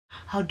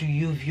how do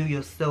you view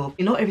yourself?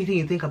 You know, everything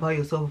you think about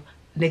yourself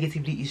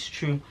negatively is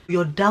true.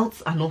 Your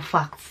doubts are not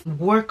facts.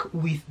 Work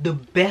with the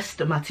best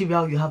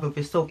material you have of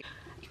yourself,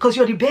 because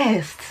you're the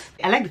best.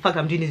 I like the fact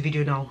I'm doing this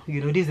video now.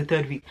 You know, this is the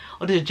 3rd week.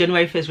 All these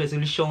January 1st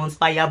resolutions,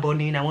 fire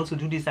burning, I want to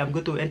do this, I'm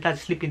going to enter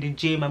sleep in the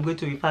gym, I'm going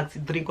to in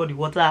fact drink all the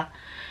water.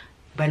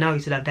 By now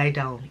it should have died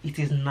down. It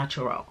is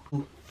natural.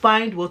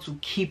 Find what to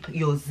keep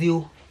your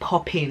zeal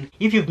popping.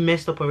 If you've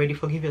messed up already,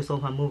 forgive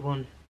yourself and move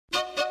on.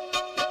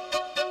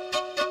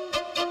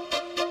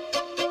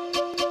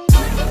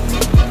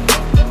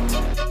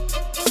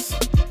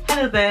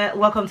 Hello there,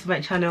 welcome to my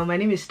channel. My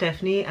name is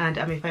Stephanie and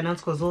I'm a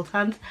finance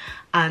consultant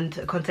and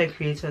content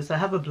creator. So I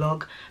have a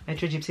blog,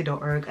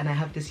 Metrogypsie.org, and I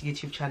have this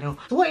YouTube channel.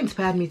 So what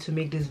inspired me to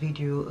make this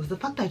video is the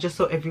fact that I just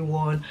saw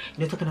everyone,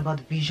 you know, talking about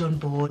the vision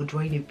board,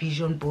 drawing a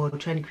vision board,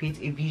 trying to create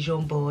a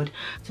vision board.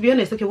 To be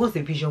honest, okay, what's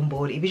a vision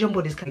board? A vision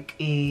board is like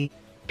a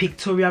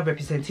pictorial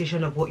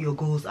representation of what your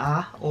goals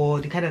are,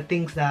 or the kind of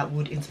things that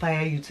would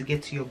inspire you to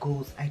get to your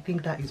goals. I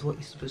think that is what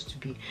it's supposed to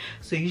be.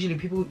 So usually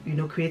people, you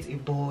know, create a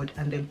board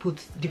and then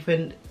put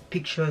different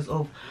pictures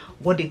of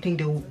what they think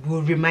they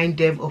will remind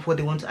them of what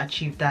they want to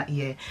achieve that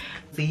year.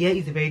 The year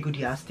is a very good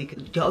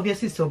yardstick. There are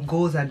obviously some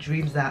goals and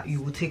dreams that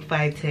you will take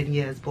 5-10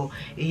 years, but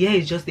a year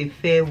is just a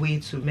fair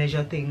way to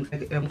measure things.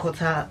 Like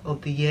quarter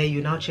of the year,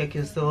 you now check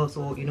yourselves,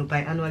 or you know,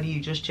 biannually you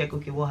just check,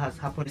 okay, what has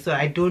happened. So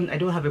I don't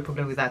have a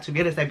problem with that. To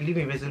be honest, I believe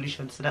in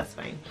resolutions, so that's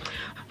fine.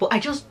 But I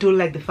just don't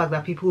like the fact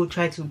that people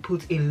try to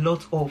put a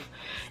lot of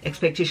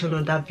expectation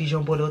on that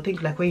vision board, or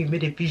think like when you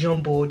made a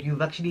vision board,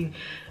 you've actually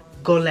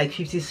gone like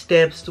 50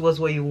 steps towards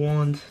what you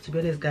want. To be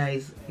honest,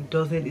 guys,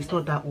 it's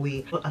not that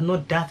way. I'm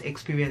not that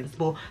experienced,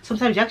 but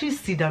sometimes you actually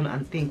sit down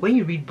and think. When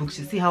you read books,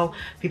 you see how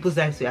people's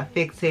lives were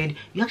affected.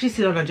 You actually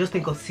sit down and just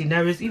think of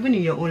scenarios, even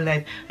in your own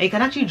life, and you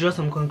can actually draw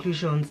some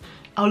conclusions.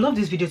 I would love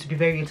this video to be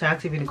very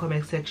interactive in the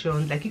comment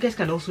section. Like, you guys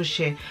can also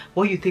share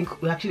what you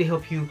think will actually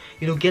help you,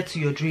 you know, get to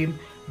your dream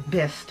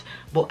best.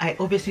 But I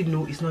obviously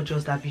know it's not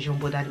just that vision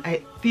board, and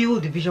I feel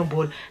the vision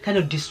board kind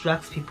of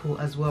distracts people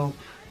as well.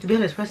 To be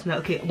honest, personally,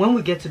 okay, when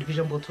we get to the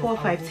vision board, 4 or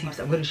 5 tips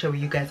I'm going to share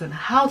with you guys on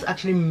how to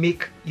actually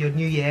make your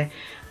new year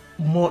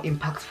more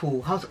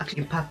impactful, how to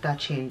actually impact that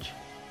change.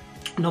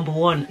 Number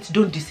 1,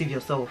 don't deceive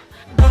yourself.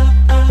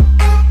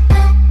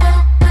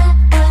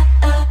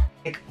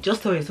 Like,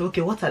 just tell yourself, okay,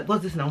 what's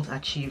this I want to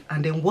achieve,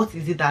 and then what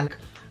is it that, like,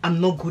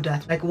 I'm not good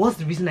at? Like, what's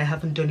the reason I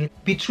haven't done it?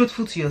 Be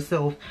truthful to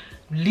yourself.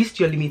 List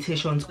your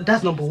limitations.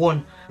 That's number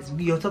 1.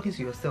 You're talking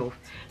to yourself.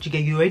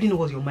 You already know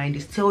what your mind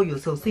is. Tell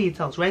yourself, say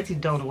it out, write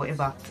it down, or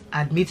whatever.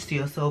 Admit to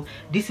yourself,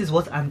 this is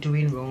what I'm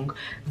doing wrong,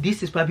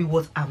 this is probably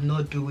what I'm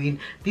not doing,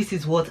 this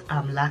is what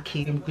I'm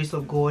lacking. In the grace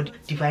of God,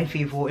 divine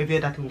favor, every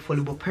other thing will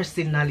follow. But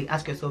personally,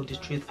 ask yourself the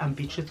truth and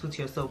be truthful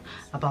to yourself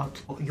about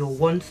your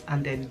wants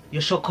and then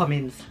your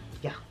shortcomings.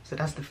 Yeah, so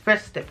that's the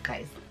first step,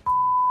 guys.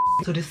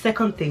 So the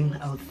second thing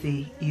I would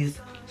say is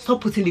stop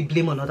putting the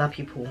blame on other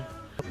people.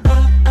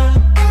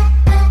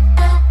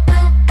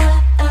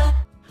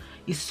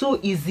 It's so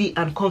easy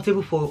and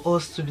comfortable for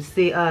us to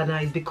say, nah,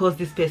 it's because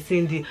this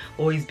person did,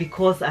 or it's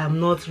because I'm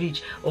not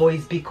rich, or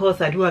it's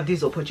because I don't have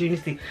this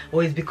opportunity,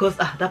 or it's because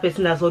that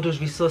person has all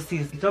those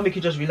resources. It don't make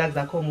you just relax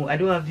and come, I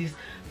don't have this.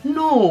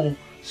 No,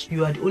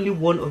 you are the only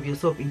one of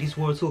yourself in this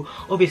world, so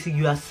obviously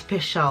you are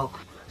special.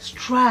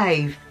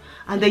 Strive,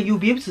 and then you'll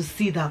be able to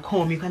see that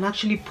you can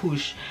actually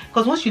push.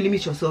 Because once you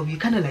limit yourself, you're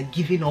kind of like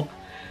giving up.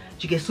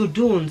 So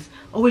don't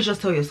always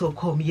just tell yourself,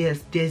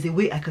 yes, there's a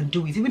way I can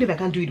do it. Even if I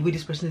can't do it the way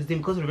this person is doing,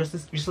 because of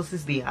the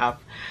resources they have,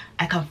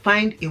 I can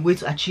find a way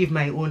to achieve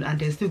my own and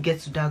then still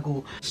get to that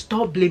goal.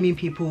 Stop blaming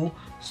people,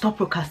 stop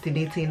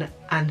procrastinating,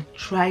 and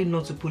try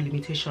not to put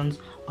limitations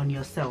on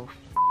yourself.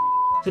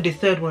 So the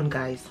third one,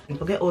 guys,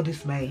 forget all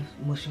this my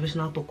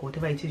motivational talk,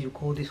 whatever it is you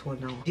call this one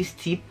now. This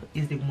tip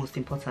is the most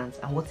important.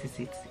 And what is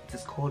it? It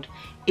is called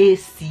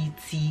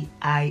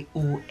ACTION.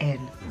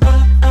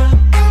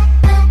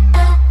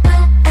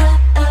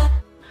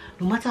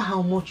 No matter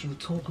how much you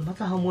talk, no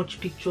matter how much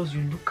pictures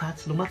you look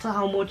at, no matter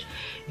how much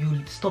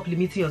you stop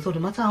limiting yourself,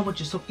 no matter how much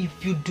you stop,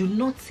 if you do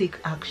not take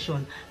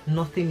action,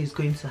 nothing is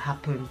going to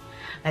happen.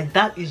 Like,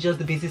 that is just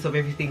the basis of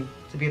everything,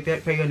 to be very,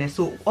 very honest.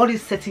 So all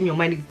this setting your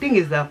mind, the thing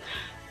is that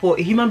for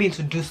a human being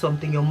to do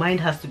something, your mind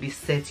has to be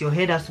set, your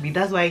head has to be.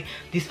 That's why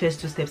these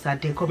first 2 steps are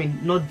there.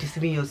 Not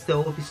deceiving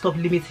yourself, you stop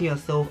limiting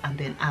yourself, and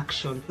then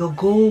action. Your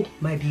goal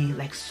might be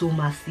like so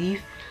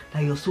massive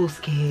that you're so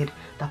scared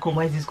that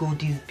why is this goal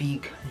this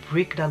big?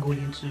 Break that goal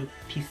into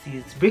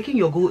pieces. Breaking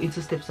your goal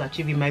into steps to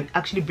achieve it might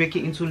actually break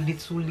it into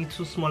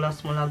little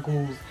smaller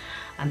goals,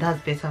 and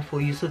that's better for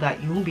you, so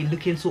that you won't be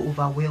looking so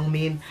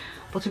overwhelming.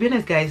 But to be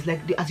honest, guys,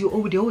 like they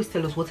always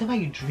tell us, whatever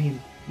you dream,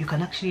 you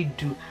can actually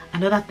do.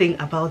 Another thing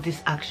about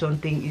this action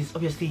thing is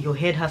obviously your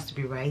head has to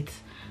be right.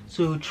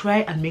 So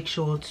try and make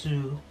sure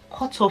to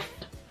cut off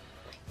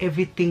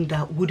everything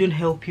that wouldn't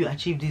help you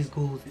achieve these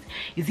goals?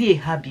 Is it a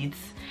habit?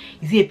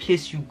 Is it a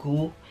place you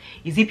go?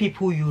 Is it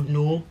people you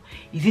know?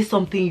 Is it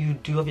something you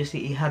do?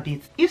 Obviously a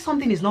habit. If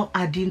something is not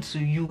adding to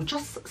you,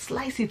 just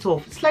slice it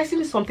off.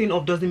 Slicing something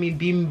off doesn't mean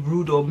being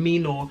rude or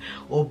mean or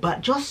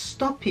bad. Just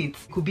stop it.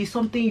 It could be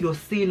something you're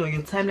seeing on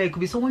your timeline. It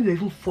could be someone you're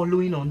even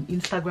following on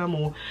Instagram,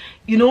 or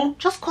you know,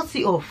 just cut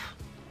it off.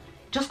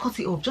 Just cut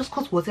it off. Just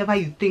cut whatever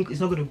you think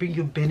is not going to bring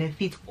you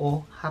benefit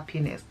or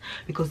happiness,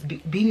 because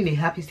being in a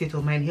happy state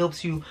of mind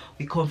helps you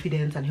with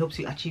confidence and helps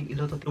you achieve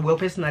a lot of things. Well,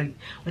 personally,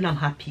 when I'm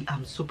happy,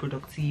 I'm so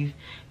productive,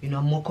 you know,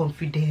 I'm more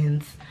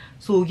confident.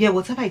 So yeah,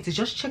 whatever it is,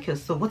 just check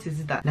yourself. What is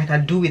it that I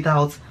can do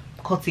without?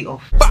 Cut it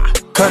off.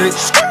 Cut it,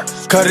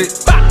 cut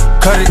it,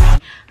 cut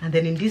it. And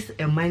then in this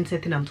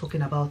mindset thing I'm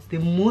talking about, the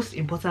most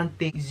important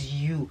thing is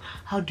you.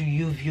 How do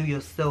you view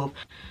yourself?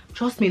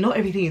 Trust me, not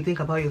everything you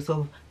think about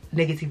yourself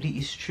negatively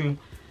is true.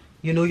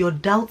 You know, your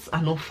doubts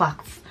are not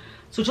facts.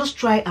 So just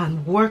try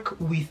and work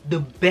with the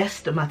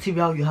best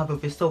material you have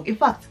of yourself. In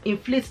fact,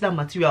 inflate that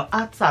material,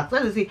 add tax.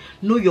 Let's say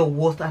know your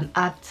worth and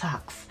add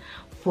tax.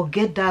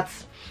 Forget that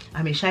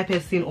I'm a shy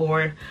person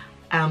or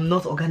I'm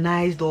not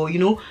organized, or you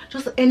know,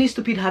 just any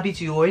stupid habit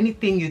you or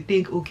anything you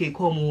think, okay,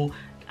 come on,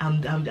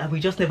 I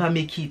will just never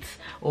make it,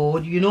 or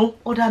you know,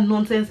 all that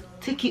nonsense.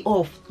 Take it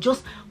off.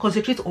 Just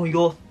concentrate on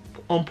your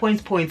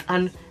points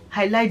and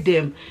highlight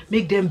them,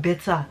 make them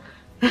better.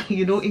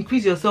 You know,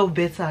 increase yourself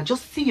better.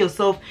 Just see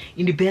yourself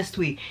in the best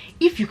way.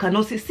 If you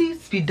cannot see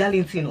Speed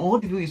Darlington or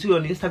people you see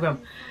on Instagram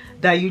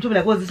that you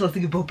like, what's this one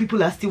thing about?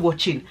 People are still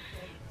watching.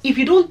 If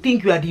you don't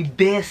think you are the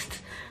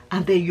best,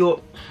 and then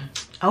you're,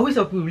 I always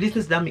tell people,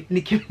 listen to that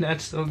Nicki Minaj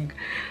song.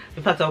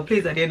 In fact, I'll play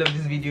it at the end of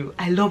this video.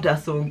 I love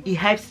that song. It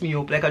hypes me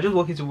up. Like, I just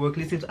walk into work,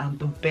 listen to I'm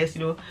the best,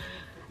 you know,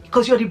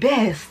 because you're the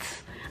best,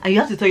 and you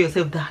have to tell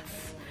yourself that,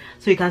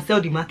 so you can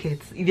sell the market.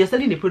 If you're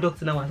selling a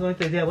product now and someone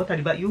says, yeah, what are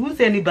the bad, you won't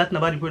say any bad thing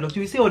about the product.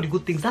 You will say all the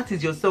good things. That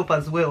is yourself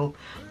as well.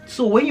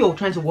 So when you're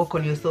trying to work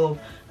on yourself,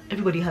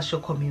 everybody has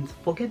shortcomings.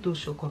 Forget those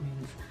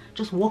shortcomings.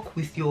 Just work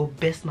with your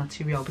best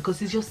material,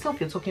 because it's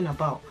yourself you're talking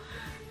about.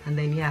 And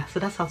then yeah, so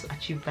that's how to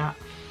achieve that.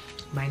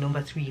 My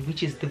number 3,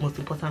 which is the most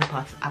important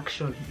part,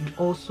 action. You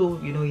also,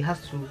 you know,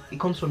 it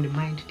comes from the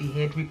mind, the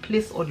head.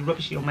 Replace all the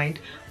rubbish in your mind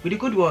with the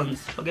good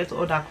ones. Forget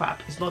all that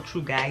crap. It's not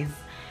true, guys.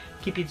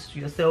 Keep it to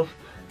yourself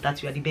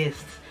that you are the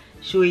best.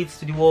 Show it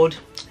to the world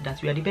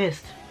that you are the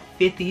best.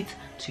 Faith it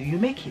till you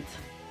make it.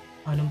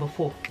 Our number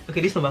 4.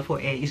 Okay, this number 4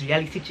 is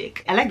reality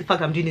check. I like the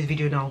fact I'm doing this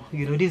video now.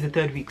 You know, this is the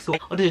 3rd week. So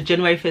all the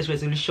January 1st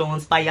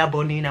resolutions, fire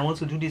burning, I want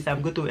to do this,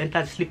 I'm going to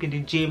enter sleep in the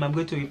gym, I'm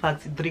going to in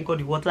fact drink all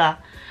the water.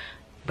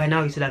 By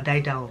now it will have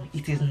died down.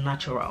 It is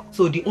natural.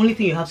 So the only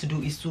thing you have to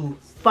do is to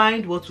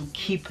find what to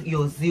keep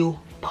your zeal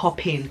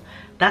popping.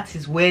 That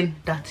is when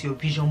your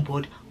vision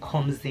board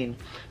comes in.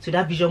 So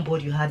that vision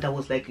board you had that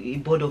was like a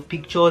board of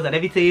pictures and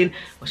everything.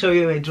 I'm sure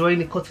you were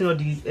drawing, cutting all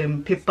these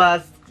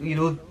papers, you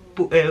know,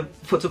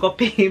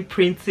 photocopying,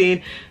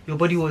 printing. Your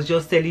body was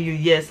just telling you,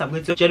 yes, I'm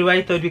going to.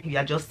 January 3rd week, you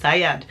are just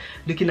tired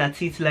looking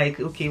at it like,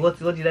 okay, what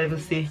did I even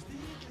say?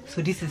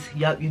 So this is,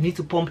 yeah, you need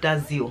to pump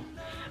that zeal,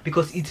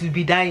 because it will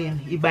be dying.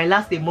 It might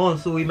last a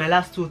month, so it might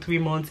last 2 or 3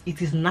 months.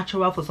 It is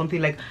natural for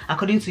something, like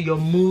according to your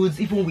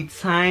moods, even with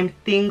time,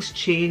 things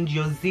change,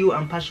 your zeal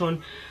and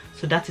passion.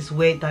 So that is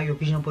where your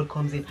vision board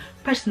comes in.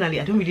 Personally,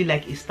 I don't really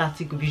like a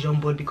static vision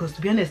board, because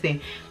to be honest,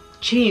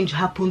 change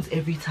happens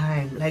every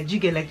time. Like, you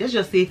get, like, let's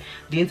just say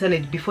the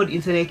internet, before the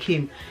internet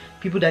came,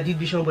 people that did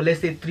vision board,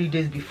 let's say 3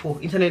 days before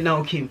internet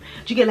now came,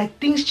 you get, like,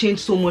 things change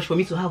so much for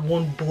me to have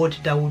one board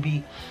that will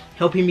be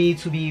helping me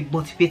to be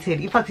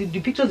motivated. In fact, the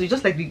pictures is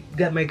just like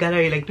my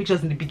gallery, like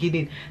pictures in the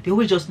beginning, they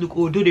always just look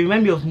old, though they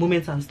remind me of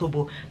moments and stuff,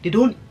 but they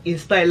don't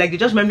inspire. Like, they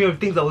just remind me of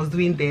things I was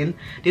doing then.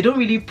 They don't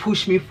really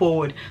push me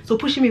forward. So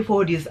pushing me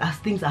forward is as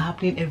things are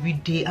happening every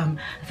day. As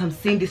I'm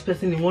seeing this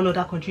person in one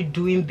other country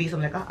doing this,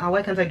 I'm like,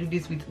 why can't I do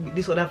this with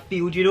this other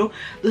field? You know,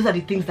 those are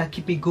the things that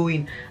keep me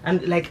going.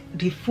 And like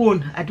the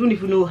phone, I don't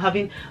even know,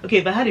 having, okay,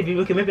 if I had a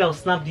video, okay, maybe I'll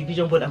snap the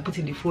vision board and put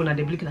in the phone and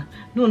they're looking at,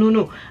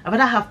 no, I'd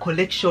rather have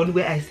collection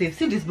where I save.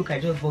 See this book I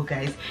just bought,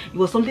 guys, it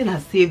was something I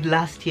saved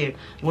last year,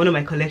 one of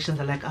my collections.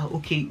 I'm like,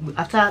 okay,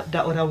 after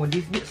that other one,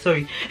 this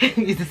sorry,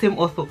 it's the same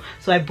author,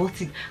 so I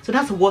bought it. So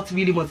that's what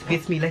really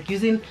motivates me, like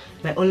using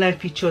my online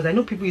pictures. I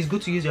know people, it's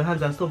good to use your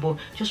hands and stuff, but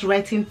just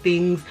writing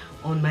things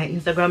on my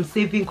Instagram,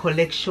 saving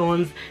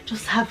collections,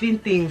 just having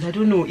things, I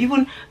don't know,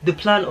 even the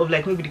plan of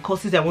like maybe the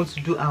courses I want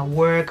to do at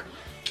work,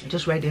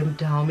 just write them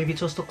down. Maybe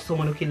just talk to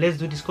someone, okay, let's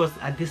do this course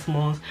at this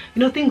month, you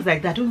know, things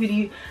like that. I don't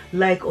really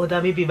like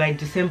other, maybe by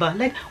December,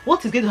 like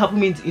what is going to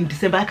happen in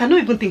December, I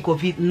cannot even think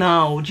of it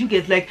now. Do you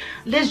get, like,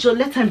 let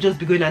time just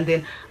be going, and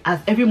then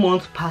as every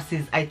month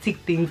passes, I tick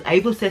things. I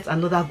even set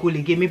another goal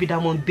again, maybe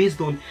that month,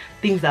 based on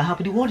things that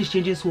happen. The world is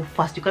changing so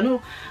fast, you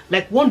cannot,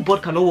 like, one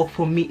board cannot work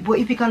for me, but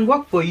if it can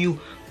work for you,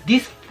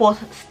 this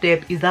 4th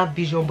step is that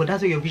vision board.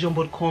 That's where your vision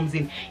board comes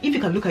in. If you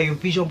can look at your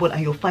vision board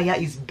and your fire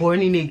is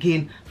burning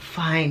again,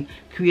 fine,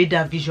 create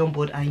that vision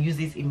board and use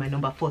it in my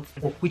number 4,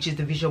 which is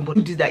the vision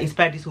board that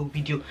inspired this whole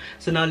video.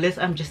 So now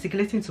I'm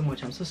gesticulating too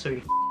much, I'm so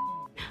sorry.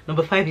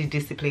 Number 5 is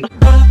discipline.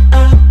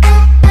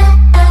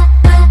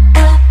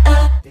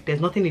 There's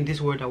nothing in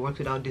this world that works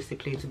without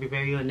discipline, to be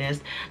very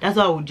honest. That's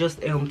why I would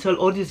just tell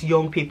all these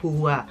young people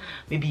who are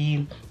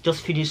maybe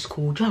just finished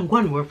school, try and go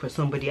and work for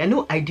somebody. I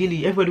know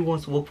ideally everybody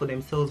wants to work for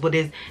themselves, but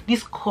there's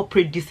this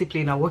corporate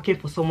discipline that working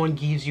for someone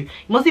gives you.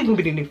 It must even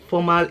be in a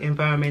formal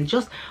environment.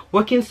 Just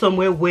working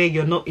somewhere where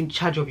you're not in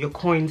charge of your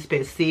coins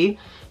per se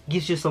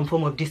gives you some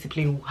form of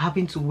discipline.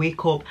 Having to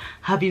wake up,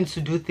 having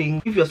to do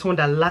things. If you're someone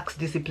that lacks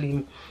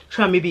discipline,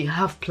 try and maybe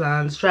have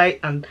plans, try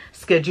and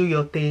schedule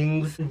your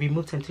things,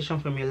 remove temptation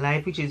from your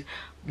life, which is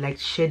like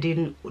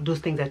shedding those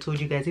things I told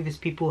you guys. If it's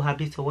people,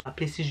 habits, or what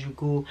places you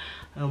go,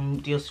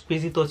 just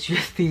crazy thoughts you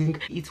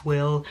think. Eat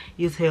well,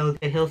 eat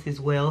health. Health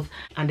is wealth.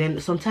 And then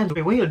sometimes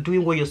when you're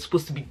doing what you're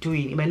supposed to be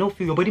doing, it might not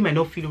feel, your body might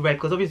not feel right,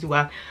 because obviously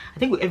I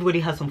think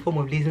everybody has some form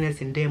of laziness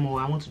in them, or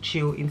I want to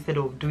chill instead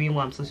of doing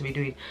what I'm supposed to be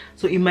doing.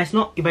 So it might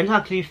not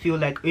actually feel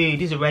like, hey,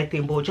 this is the right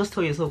thing, but just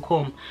tell yourself,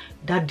 come,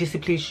 that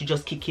discipline should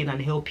just kick in and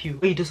help you.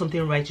 When you do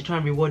something right, you try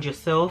and reward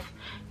yourself,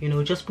 you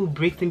know, just put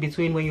breaks in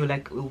between when you're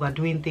like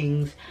overdoing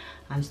things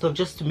and stuff,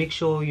 just to make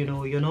sure, you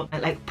know, you're not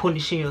like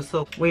punishing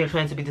yourself when you're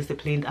trying to be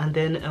disciplined. And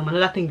then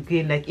another thing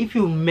again, like if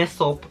you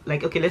mess up,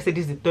 like okay, let's say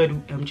this is the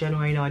 3rd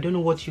January now, I don't know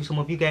what some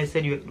of you guys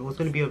said it was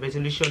going to be a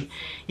resolution.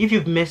 If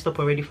you've messed up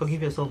already,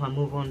 forgive yourself and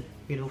move on,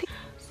 you know.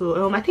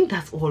 So I think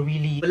that's all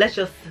really. But let's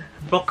just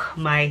rock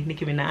my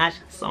Nicki Minaj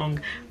song,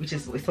 which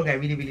is a song I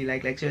really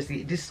like. Like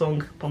seriously, this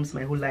song pumps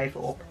my whole life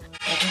up.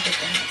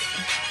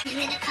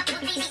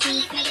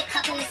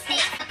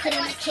 Put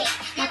on a kick.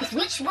 Now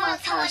which one's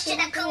hard should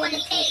I go on a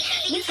date?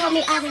 You told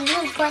me I would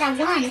lose, but I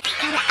won.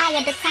 Got an eye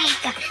of the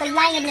tiger, the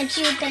lion of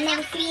Judah,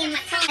 never flee in my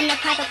tongue. And the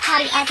private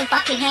party at the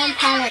Buckingham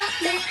Palace.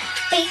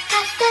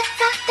 Because the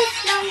top is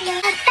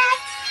longer.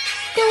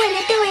 Doing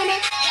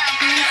it.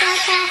 I'm so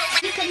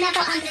fast. You could never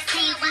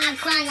understand why I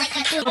grind like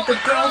I do. But the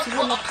girls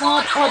will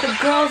applaud, or the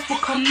girls will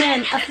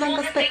commend, as long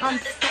as they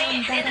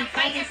understand that I'm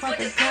fighting for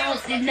the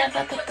girls who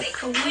never put the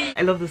career.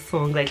 I love this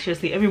song, like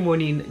seriously, every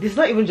morning. This is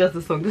not even just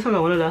the song, this song is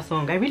one of that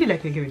song. I really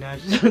like Nicki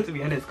Minaj, to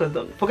be honest,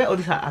 because forget all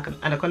this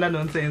anaconda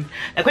nonsense.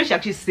 Like when she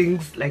actually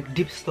sings like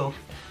deep stuff,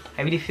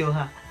 I really feel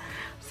her.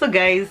 So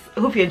guys,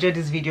 I hope you enjoyed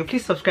this video.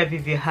 Please subscribe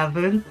if you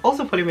haven't.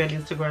 Also follow me on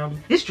Instagram.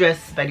 This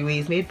dress, by the way,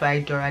 is made by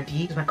Dora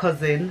D. It's my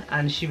cousin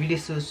and she really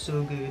sews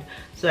so good.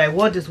 So I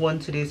wore this one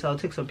today, so I'll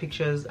take some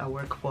pictures at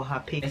work for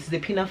her page. This is the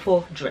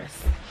pinafore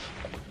dress.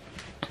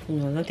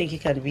 No, I don't think you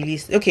can really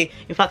okay,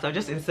 in fact I'll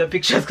just insert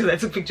pictures because I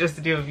took pictures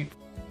today of you.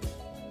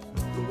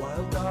 The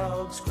wild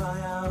dogs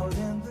cry out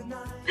in the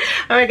night.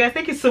 Alright guys,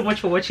 thank you so much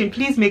for watching.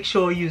 Please make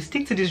sure you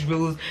stick to these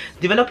rules,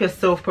 develop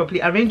yourself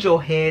properly, arrange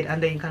your head,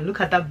 and then you can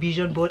look at that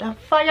vision board and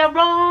fire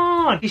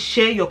on. Please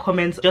share your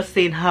comments just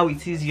saying how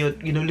it is you're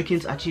looking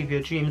to achieve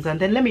your dreams, and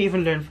then let me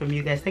even learn from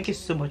you guys. Thank you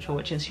so much for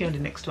watching. See you on the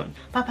next one.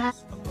 Bye bye.